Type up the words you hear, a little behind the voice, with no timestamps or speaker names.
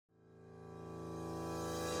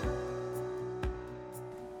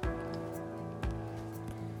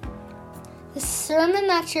sermon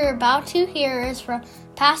that you're about to hear is from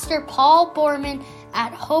Pastor Paul Borman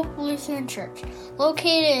at Hope Lutheran Church,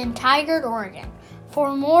 located in Tigard, Oregon.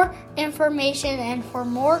 For more information and for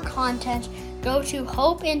more content, go to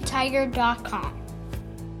hopeintigard.com.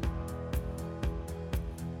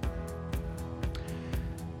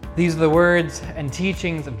 These are the words and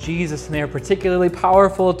teachings of Jesus, and they are particularly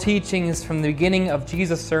powerful teachings from the beginning of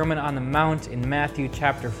Jesus' Sermon on the Mount in Matthew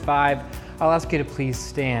chapter 5. I'll ask you to please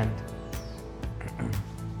stand.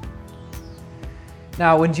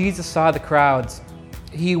 Now, when Jesus saw the crowds,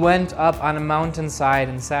 he went up on a mountainside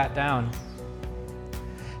and sat down.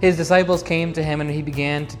 His disciples came to him, and he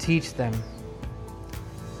began to teach them.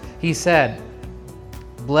 He said,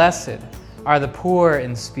 "Blessed are the poor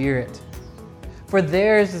in spirit, for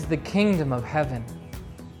theirs is the kingdom of heaven.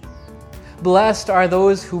 Blessed are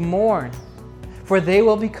those who mourn, for they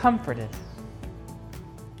will be comforted.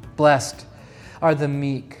 Blessed are the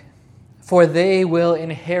meek, for they will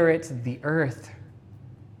inherit the earth.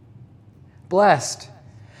 Blessed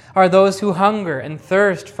are those who hunger and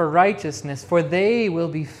thirst for righteousness, for they will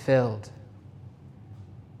be filled.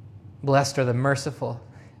 Blessed are the merciful,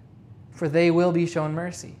 for they will be shown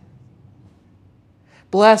mercy.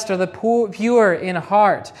 Blessed are the pure in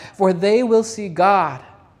heart, for they will see God.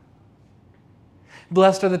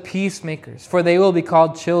 Blessed are the peacemakers, for they will be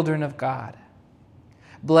called children of God.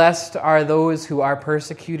 Blessed are those who are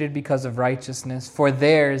persecuted because of righteousness, for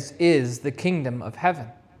theirs is the kingdom of heaven.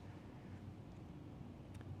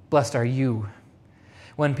 Blessed are you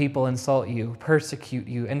when people insult you, persecute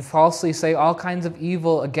you, and falsely say all kinds of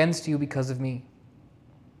evil against you because of me.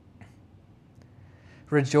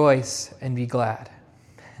 Rejoice and be glad,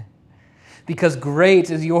 because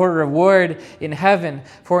great is your reward in heaven,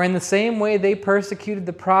 for in the same way they persecuted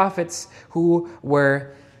the prophets who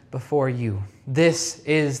were before you. This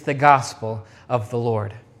is the gospel of the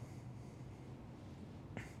Lord."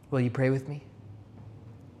 Will you pray with me?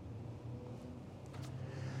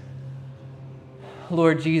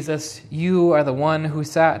 Lord Jesus, you are the one who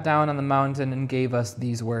sat down on the mountain and gave us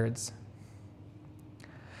these words.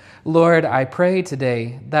 Lord, I pray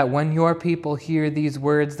today that when your people hear these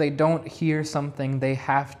words, they don't hear something they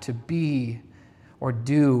have to be or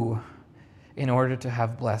do in order to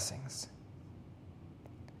have blessings,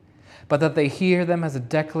 but that they hear them as a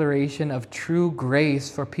declaration of true grace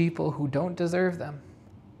for people who don't deserve them.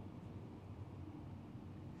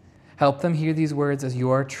 Help them hear these words as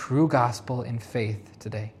your true gospel in faith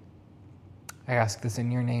today. I ask this in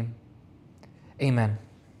your name. Amen.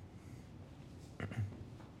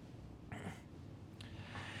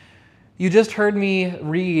 You just heard me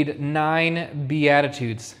read 9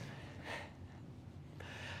 Beatitudes.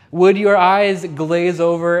 Would your eyes glaze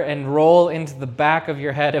over and roll into the back of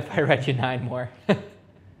your head if I read you 9 more?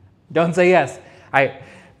 Don't say yes. It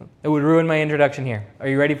would ruin my introduction here. Are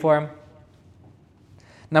you ready for them?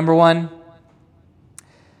 Number 1,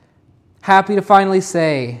 happy to finally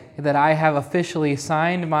say that I have officially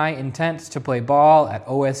signed my intent to play ball at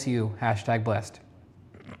OSU. #blessed.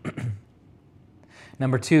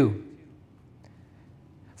 Number 2,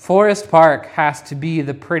 Forest Park has to be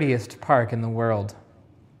the prettiest park in the world.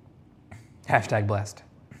 #blessed.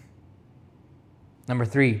 Number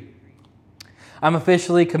 3, I'm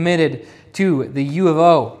officially committed to the U of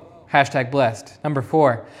O. #blessed. Number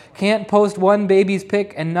 4, can't post one baby's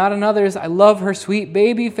pic and not another's. I love her sweet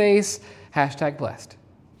baby face. #blessed.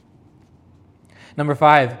 Number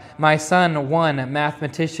 5, my son won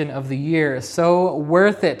Mathematician of the Year. So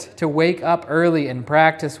worth it to wake up early and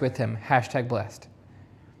practice with him. #blessed.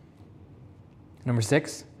 Number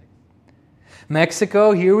 6,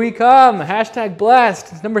 Mexico, here we come.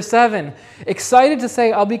 #blessed. Number 7, excited to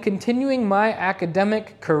say I'll be continuing my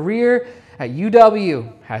academic career at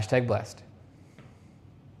UW. #blessed.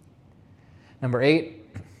 Number 8,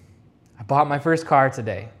 I bought my first car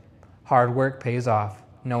today. Hard work pays off.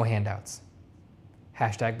 No handouts.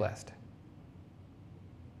 #blessed.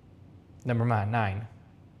 Number 9,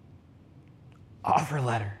 offer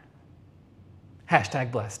letter.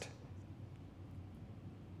 #blessed.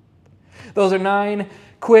 Those are 9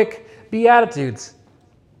 quick Beatitudes.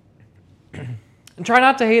 And try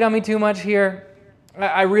not to hate on me too much here.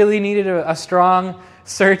 I really needed a strong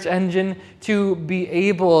search engine to be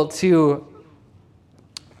able to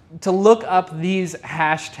look up these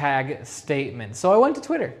hashtag statements. So I went to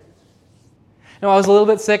Twitter. Now, I was a little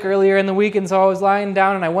bit sick earlier in the week, and so I was lying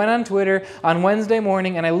down, and I went on Twitter on Wednesday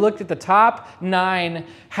morning, and I looked at the top 9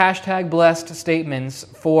 #blessed statements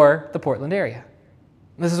for the Portland area.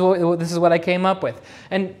 This is what I came up with.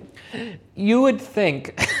 And you would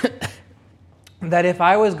think that if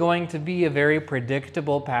I was going to be a very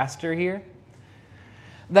predictable pastor here,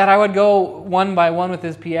 that I would go one by one with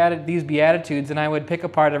these Beatitudes and I would pick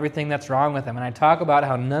apart everything that's wrong with them. And I'd talk about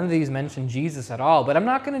how none of these mention Jesus at all. But I'm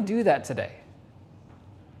not going to do that today.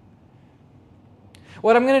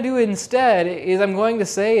 What I'm going to do instead is I'm going to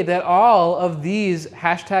say that all of these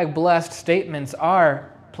 #blessed statements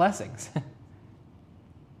are blessings.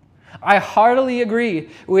 I heartily agree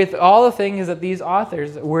with all the things that these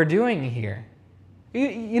authors were doing here.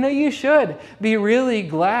 You should be really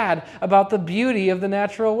glad about the beauty of the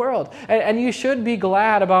natural world. And you should be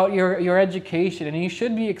glad about your education. And you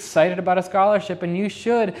should be excited about a scholarship. And you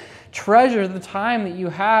should treasure the time that you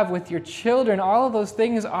have with your children. All of those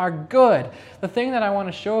things are good. The thing that I want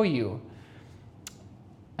to show you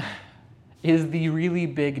is the really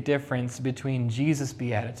big difference between Jesus'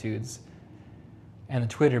 Beatitudes and the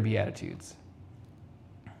Twitter Beatitudes.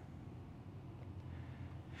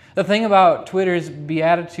 The thing about Twitter's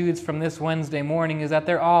Beatitudes from this Wednesday morning is that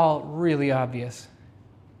they're all really obvious.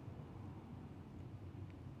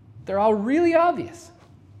 They're all really obvious.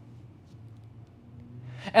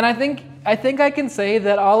 And I think I can say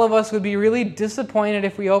that all of us would be really disappointed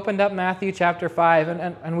if we opened up Matthew chapter 5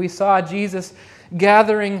 and we saw Jesus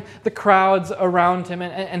gathering the crowds around him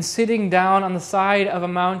and sitting down on the side of a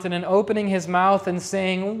mountain and opening his mouth and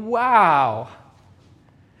saying, "Wow,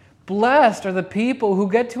 blessed are the people who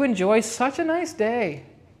get to enjoy such a nice day."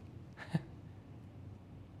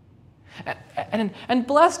 And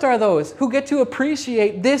blessed are those who get to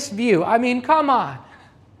appreciate this view. I mean, come on.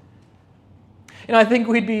 I think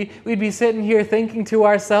we'd be sitting here thinking to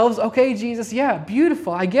ourselves, "Okay, Jesus, yeah,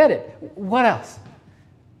 beautiful, I get it. What else?"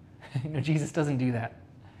 Jesus doesn't do that.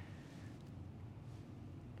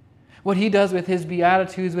 What he does with his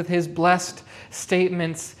Beatitudes, with his blessed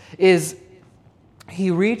statements, is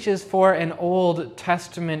he reaches for an Old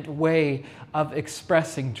Testament way of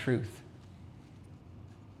expressing truth.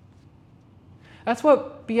 That's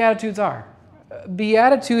what Beatitudes are.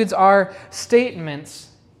 Beatitudes are statements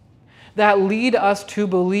that lead us to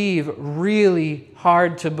believe really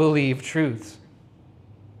hard to believe truths.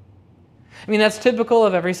 That's typical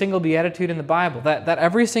of every single Beatitude in the Bible, that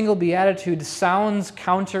every single Beatitude sounds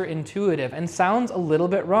counterintuitive and sounds a little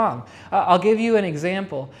bit wrong. I'll give you an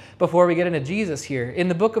example before we get into Jesus here. In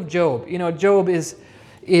the book of Job, Job is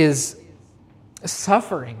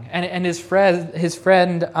suffering, and his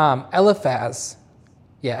friend Eliphaz,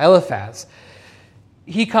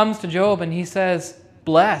 he comes to Job and he says,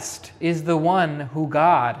 "Blessed is the one who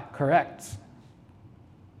God corrects."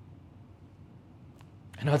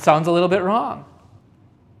 I know it sounds a little bit wrong.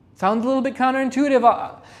 It sounds a little bit counterintuitive.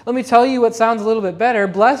 Let me tell you what sounds a little bit better.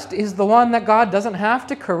 Blessed is the one that God doesn't have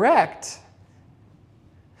to correct.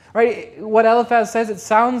 Right? What Eliphaz says, it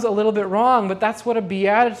sounds a little bit wrong, but that's what a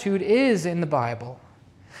beatitude is in the Bible.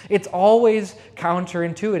 It's always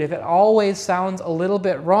counterintuitive. It always sounds a little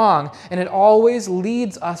bit wrong, and it always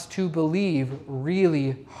leads us to believe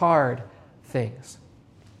really hard things.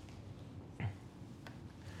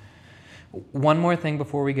 One more thing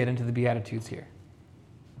before we get into the Beatitudes here.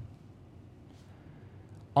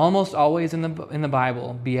 Almost always in the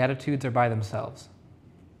Bible, Beatitudes are by themselves.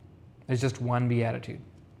 There's just one Beatitude.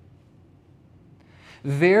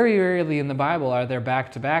 Very rarely in the Bible are there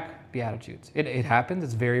back-to-back Beatitudes. It happens,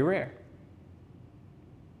 it's very rare.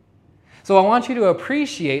 So I want you to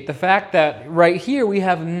appreciate the fact that right here we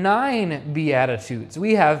have 9 Beatitudes.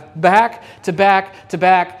 We have back-to-back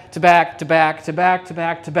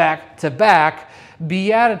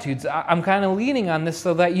Beatitudes. I'm kind of leaning on this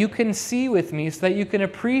so that you can see with me, so that you can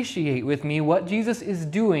appreciate with me what Jesus is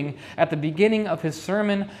doing at the beginning of his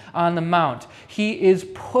Sermon on the Mount. He is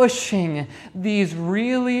pushing these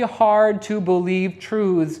really hard to believe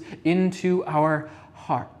truths into our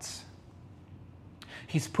hearts.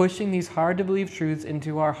 He's pushing these hard to believe truths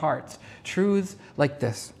into our hearts. Truths like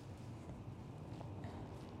this.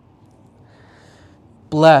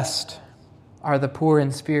 Blessed are the poor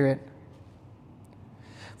in spirit,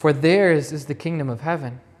 for theirs is the kingdom of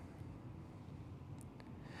heaven.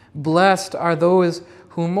 Blessed are those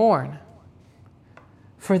who mourn,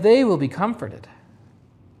 for they will be comforted.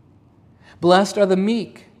 Blessed are the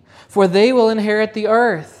meek, for they will inherit the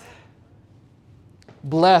earth.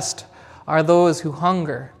 Blessed are those who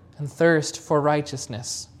hunger and thirst for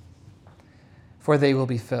righteousness, for they will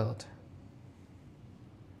be filled.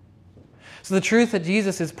 So the truth that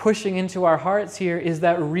Jesus is pushing into our hearts here is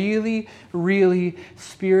that really, really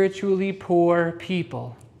spiritually poor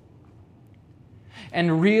people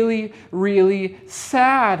and really, really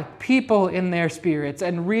sad people in their spirits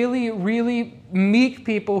and really, really meek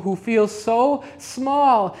people who feel so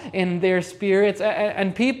small in their spirits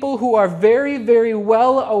and people who are very, very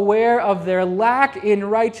well aware of their lack in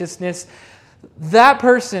righteousness, that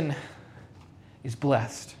person is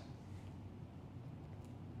blessed.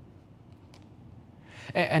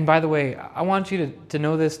 And by the way, I want you to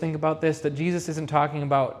know this, think about this, that Jesus isn't talking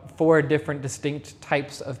about 4 different distinct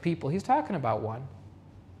types of people. He's talking about one.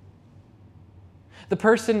 The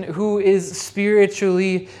person who is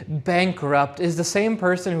spiritually bankrupt is the same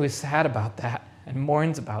person who is sad about that and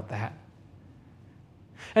mourns about that.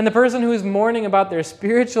 And the person who is mourning about their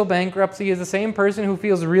spiritual bankruptcy is the same person who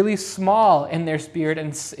feels really small in their spirit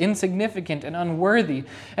and insignificant and unworthy.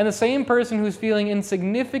 And the same person who's feeling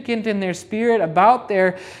insignificant in their spirit about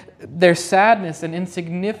their sadness and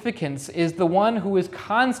insignificance is the one who is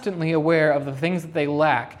constantly aware of the things that they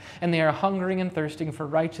lack, and they are hungering and thirsting for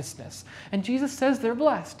righteousness. And Jesus says they're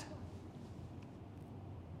blessed.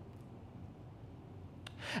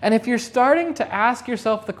 And if you're starting to ask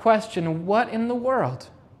yourself the question, what in the world?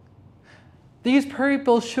 These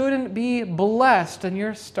people shouldn't be blessed, and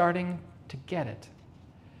you're starting to get it.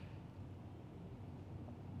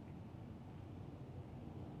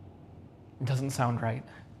 It doesn't sound right.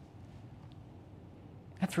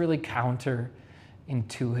 That's really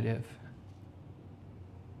counterintuitive.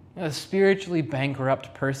 A spiritually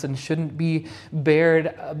bankrupt person shouldn't be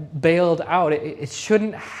bailed out. It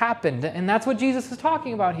shouldn't happen. And that's what Jesus is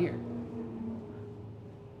talking about here.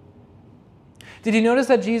 Did you notice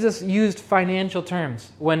that Jesus used financial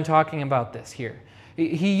terms when talking about this here?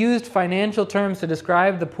 He used financial terms to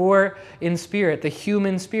describe the poor in spirit, the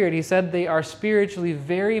human spirit. He said they are spiritually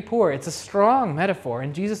very poor. It's a strong metaphor,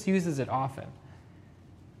 and Jesus uses it often.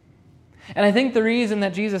 And I think the reason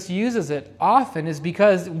that Jesus uses it often is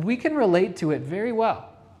because we can relate to it very well.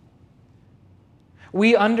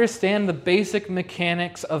 We understand the basic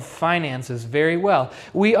mechanics of finances very well.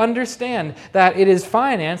 We understand that it is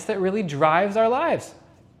finance that really drives our lives.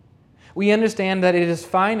 We understand that it is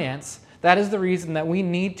finance that is the reason that we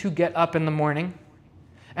need to get up in the morning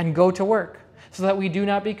and go to work so that we do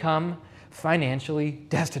not become financially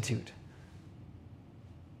destitute.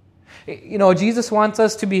 You know, Jesus wants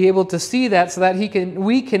us to be able to see that so that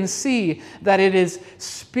we can see that it is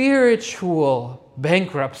spiritual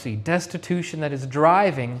bankruptcy, destitution that is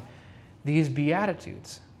driving these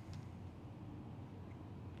Beatitudes.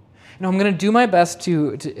 Now, I'm going to do my best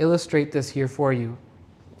to illustrate this here for you.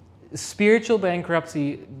 Spiritual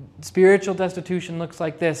bankruptcy, spiritual destitution looks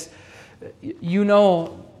like this. You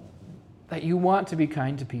know that you want to be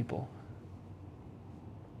kind to people.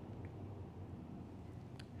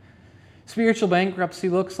 Spiritual bankruptcy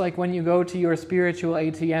looks like when you go to your spiritual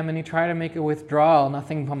ATM and you try to make a withdrawal,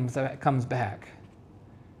 nothing comes back.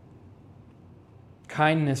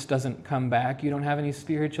 Kindness doesn't come back. You don't have any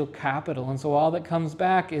spiritual capital. And so all that comes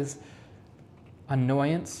back is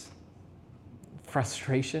annoyance,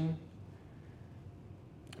 frustration,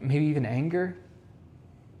 maybe even anger.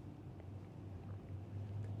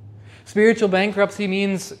 Spiritual bankruptcy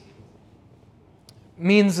means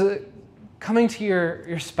coming to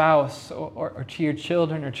your spouse or to your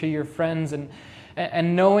children or to your friends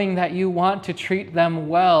and knowing that you want to treat them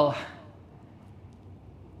well,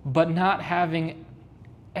 but not having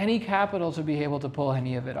any capital to be able to pull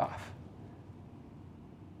any of it off.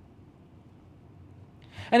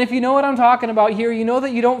 And if you know what I'm talking about here, you know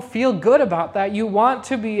that you don't feel good about that. You want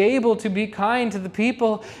to be able to be kind to the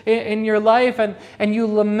people in your life, and you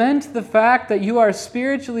lament the fact that you are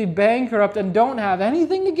spiritually bankrupt and don't have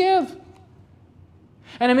anything to give.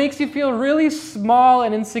 And it makes you feel really small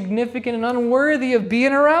and insignificant and unworthy of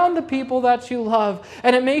being around the people that you love.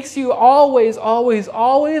 And it makes you always, always,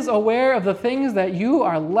 always aware of the things that you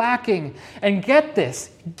are lacking. And get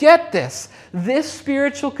this, this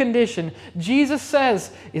spiritual condition, Jesus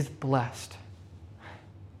says, is blessed.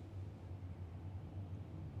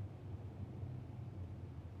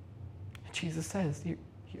 Jesus says,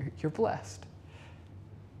 you're blessed.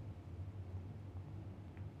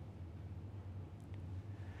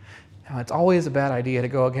 Now, it's always a bad idea to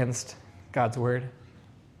go against God's word.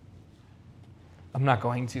 I'm not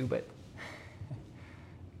going to, but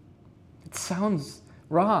it sounds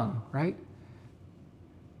wrong, right?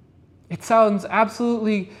 It sounds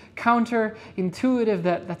absolutely counterintuitive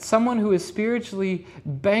that someone who is spiritually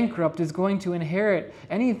bankrupt is going to inherit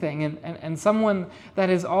anything, and someone that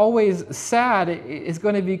is always sad is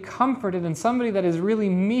going to be comforted, and somebody that is really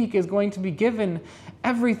meek is going to be given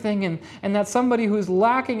everything, and that somebody who's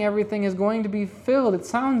lacking everything is going to be filled. It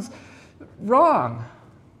sounds wrong.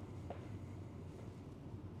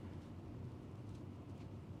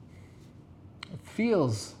 It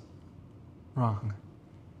feels wrong.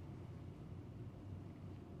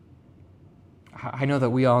 I know that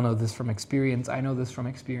we all know this from experience. I know this from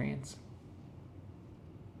experience.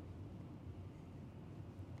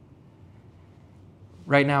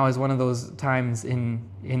 right now is one of those times in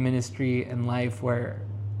ministry and life where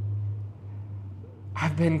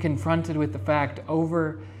I've been confronted with the fact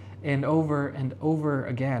over and over and over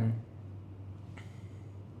again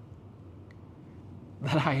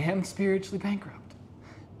that I am spiritually bankrupt.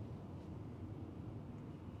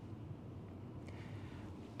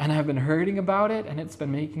 And I've been hurting about it, and it's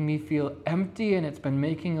been making me feel empty, and it's been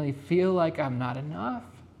making me feel like I'm not enough.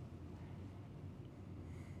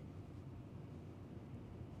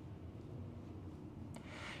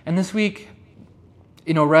 And this week,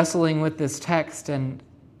 wrestling with this text and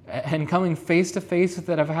coming face to face with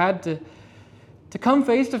it, I've had to come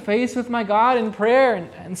face to face with my God in prayer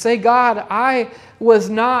and say, God, I was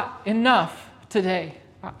not enough today.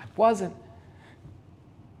 I wasn't.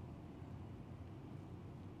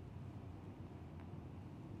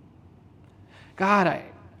 God,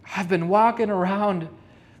 I've been walking around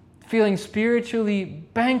feeling spiritually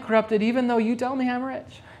bankrupted even though you tell me I'm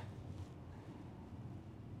rich.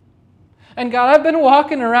 And God, I've been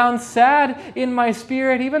walking around sad in my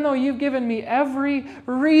spirit even though you've given me every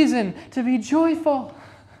reason to be joyful.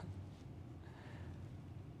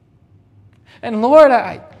 And Lord,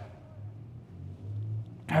 I've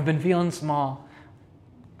been feeling small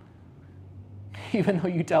even though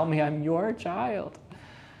you tell me I'm your child.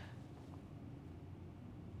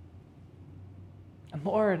 And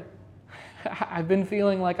Lord, I've been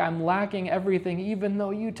feeling like I'm lacking everything, even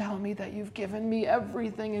though you tell me that you've given me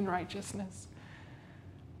everything in righteousness.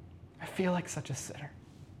 I feel like such a sinner.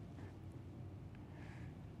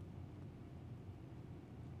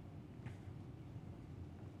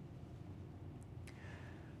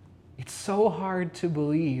 It's so hard to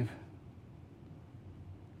believe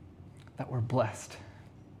that we're blessed.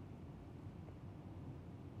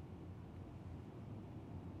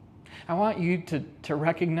 I want you to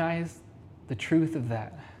recognize the truth of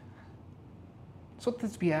that. That's what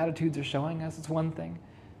these Beatitudes are showing us. It's one thing.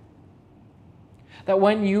 That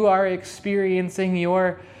when you are experiencing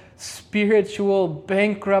your spiritual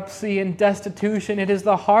bankruptcy and destitution, it is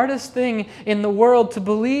the hardest thing in the world to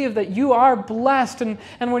believe that you are blessed. And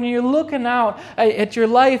when you're looking out at your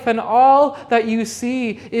life and all that you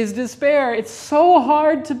see is despair, it's so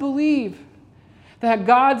hard to believe that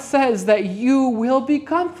God says that you will be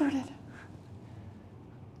comforted.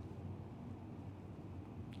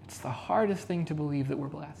 It's the hardest thing to believe that we're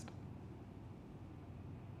blessed.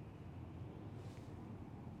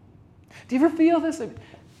 Do you ever feel this?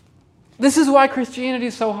 This is why Christianity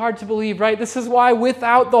is so hard to believe, right? This is why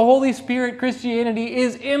without the Holy Spirit, Christianity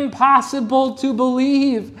is impossible to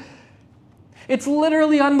believe. It's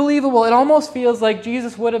literally unbelievable. It almost feels like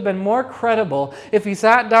Jesus would have been more credible if he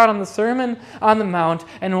sat down on the Sermon on the Mount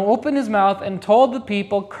and opened his mouth and told the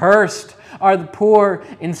people, "Cursed are the poor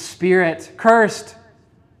in spirit. Cursed.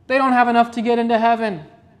 They don't have enough to get into heaven.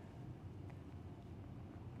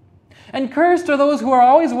 And cursed are those who are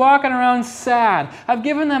always walking around sad. I've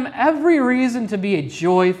given them every reason to be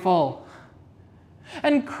joyful.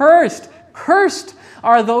 And cursed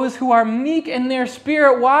are those who are meek in their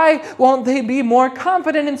spirit. Why won't they be more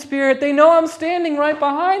confident in spirit? They know I'm standing right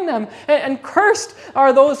behind them. And cursed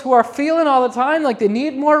are those who are feeling all the time like they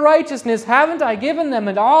need more righteousness. Haven't I given them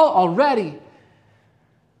it all already?"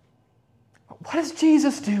 What does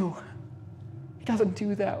Jesus do? He doesn't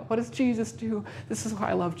do that. What does Jesus do? This is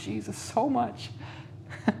why I love Jesus so much.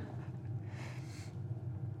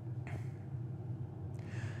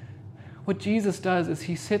 What Jesus does is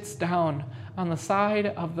he sits down on the side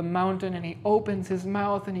of the mountain and he opens his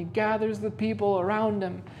mouth and he gathers the people around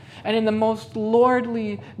him. And in the most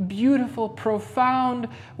lordly, beautiful, profound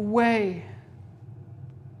way,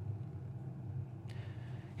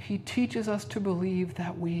 he teaches us to believe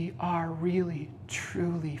that we are really,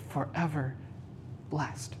 truly, forever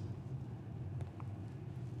blessed.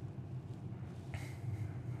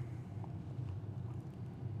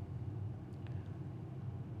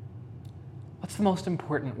 What's the most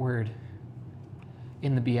important word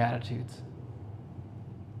in the Beatitudes?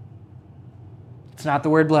 It's not the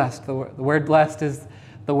word blessed. The word blessed is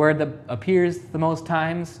the word that appears the most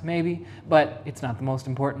times, maybe, but it's not the most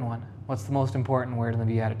important one. What's the most important word in the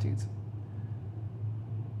Beatitudes?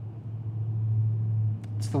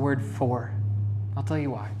 It's the word "for." I'll tell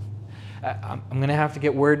you why. I'm going to have to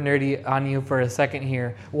get word nerdy on you for a second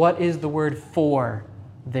here. What is the word "for,"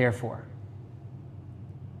 therefore?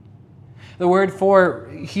 The word "for"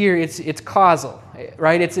 here, it's causal,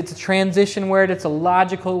 right? It's a transition word, it's a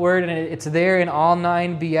logical word, and it's there in all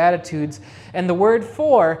 9 Beatitudes. And the word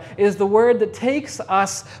 "for" is the word that takes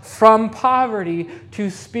us from poverty to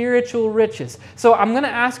spiritual riches. So I'm going to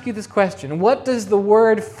ask you this question. What does the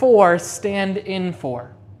word "for" stand in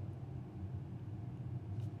for?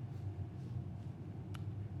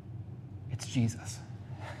 Jesus.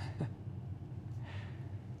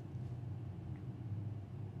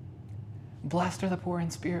 Blessed are the poor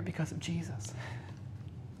in spirit because of Jesus.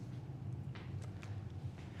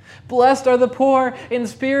 Blessed are the poor in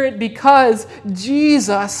spirit because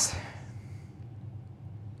Jesus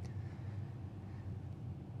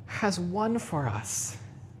has won for us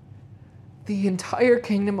the entire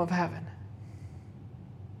kingdom of heaven.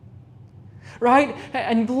 Right?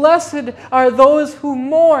 And blessed are those who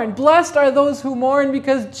mourn. Blessed are those who mourn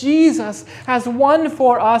because Jesus has won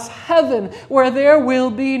for us heaven, where there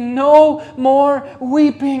will be no more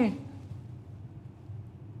weeping.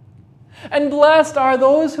 And blessed are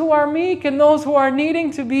those who are meek and those who are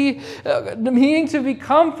needing to be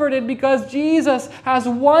comforted, because Jesus has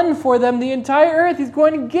won for them the entire earth. He's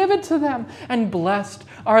going to give it to them. And blessed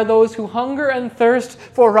are those who hunger and thirst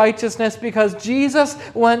for righteousness, because Jesus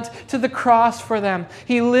went to the cross for them.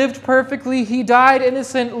 He lived perfectly, He died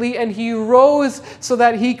innocently, and He rose so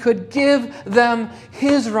that He could give them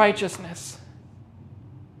His righteousness.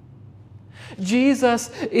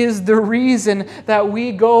 Jesus is the reason that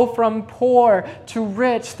we go from poor to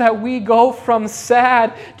rich, that we go from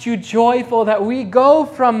sad to joyful, that we go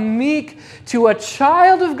from meek to a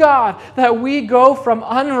child of God, that we go from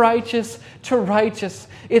unrighteous to righteous.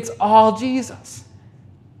 It's all Jesus.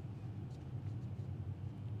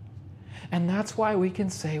 And that's why we can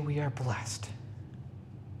say we are blessed.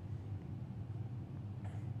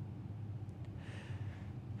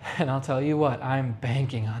 And I'll tell you what, I'm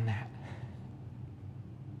banking on that.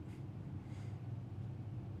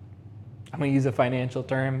 I'm going to use a financial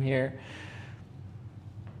term here.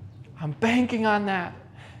 I'm banking on that.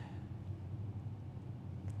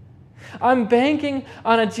 I'm banking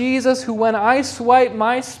on a Jesus who, when I swipe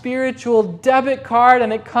my spiritual debit card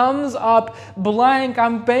and it comes up blank,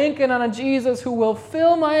 I'm banking on a Jesus who will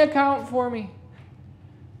fill my account for me.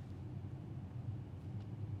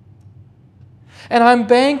 And I'm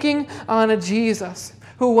banking on a Jesus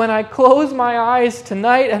who, when I close my eyes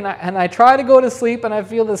tonight and I try to go to sleep and I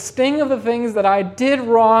feel the sting of the things that I did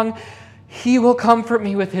wrong, He will comfort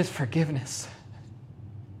me with His forgiveness.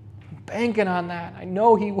 I'm banking on that. I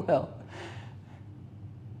know He will.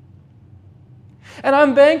 And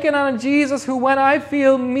I'm banking on a Jesus who, when I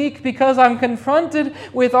feel meek because I'm confronted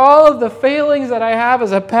with all of the failings that I have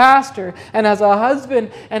as a pastor and as a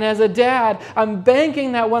husband and as a dad, I'm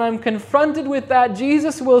banking that when I'm confronted with that,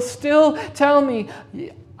 Jesus will still tell me,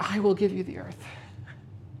 I will give you the earth.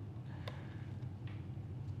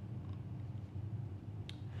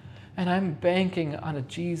 And I'm banking on a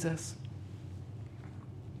Jesus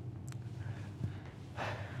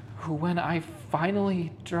who, when I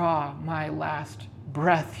finally draw my last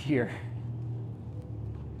breath here,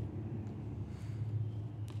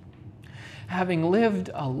 having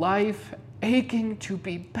lived a life aching to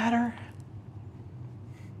be better,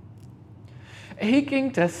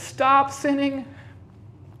 aching to stop sinning,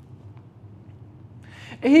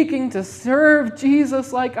 aching to serve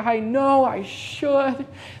Jesus like I know I should,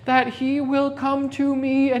 that He will come to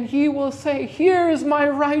me and He will say, here is my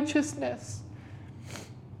righteousness.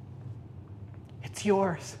 It's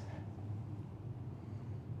yours.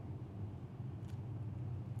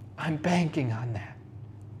 I'm banking on that.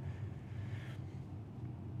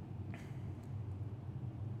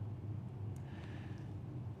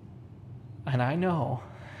 And I know,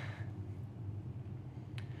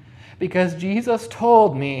 because Jesus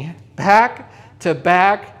told me back to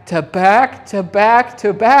back to back to back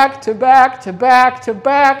to back to back to back to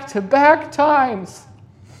back to back times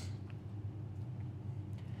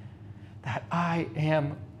that I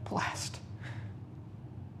am blessed.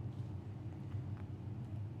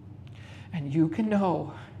 And you can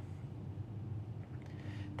know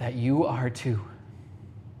that you are too.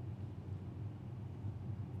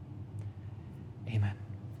 Amen.